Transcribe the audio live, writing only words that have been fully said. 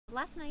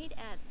Last night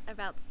at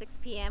about 6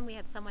 p.m. we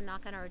had someone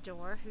knock on our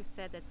door who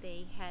said that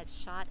they had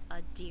shot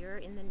a deer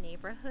in the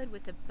neighborhood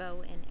with a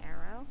bow and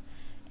arrow,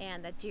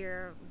 and that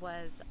deer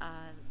was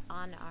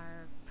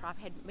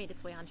had made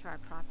its way onto our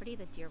property.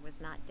 The deer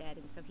was not dead,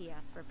 and so he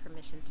asked for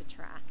permission to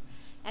track.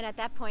 And at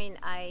that point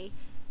I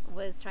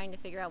was trying to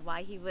figure out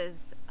why he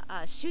was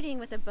shooting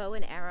with a bow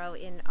and arrow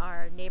in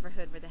our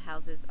neighborhood where the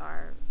houses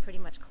are pretty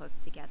much close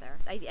together.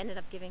 I ended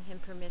up giving him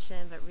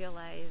permission, but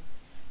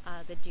realized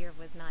the deer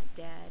was not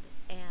dead,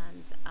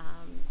 and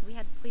we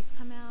had the police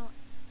come out.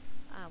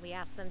 We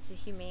asked them to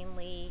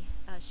humanely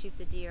shoot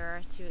the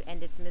deer to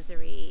end its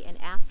misery,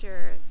 and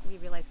after we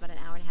realized about an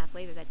hour and a half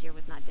later that deer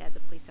was not dead, the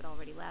police had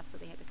already left, so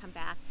they had to come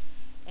back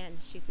and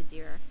shoot the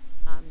deer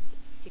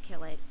to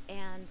kill it.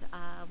 And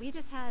we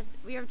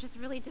were just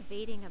really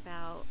debating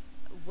about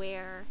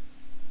where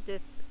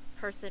this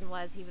person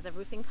was. He was a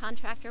roofing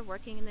contractor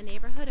working in the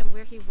neighborhood, and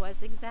where he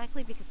was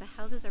exactly, because the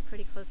houses are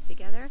pretty close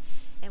together,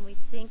 and we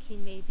think he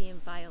may be in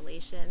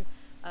violation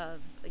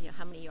of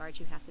how many yards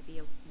you have to be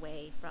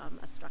away from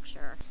a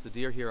structure. The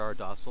deer here are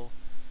docile.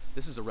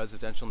 This is a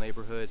residential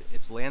neighborhood.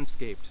 It's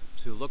landscaped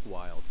to look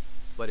wild,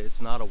 but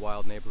it's not a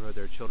wild neighborhood.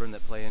 There are children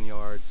that play in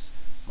yards.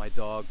 My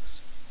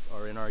dogs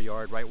are in our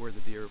yard right where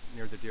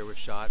near the deer was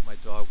shot.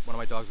 One of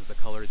my dogs is the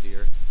color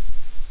deer.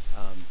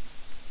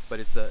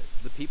 But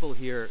the people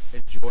here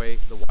enjoy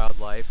the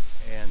wildlife,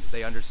 and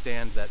they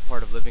understand that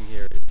part of living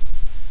here is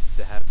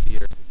to have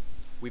deer.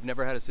 We've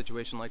never had a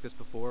situation like this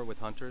before with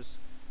hunters.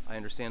 I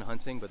understand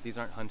hunting, but these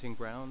aren't hunting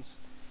grounds,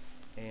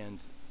 and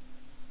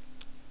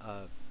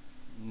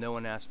no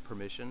one asked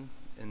permission,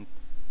 and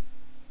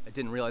I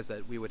didn't realize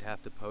that we would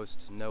have to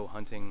post no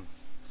hunting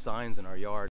signs in our yard.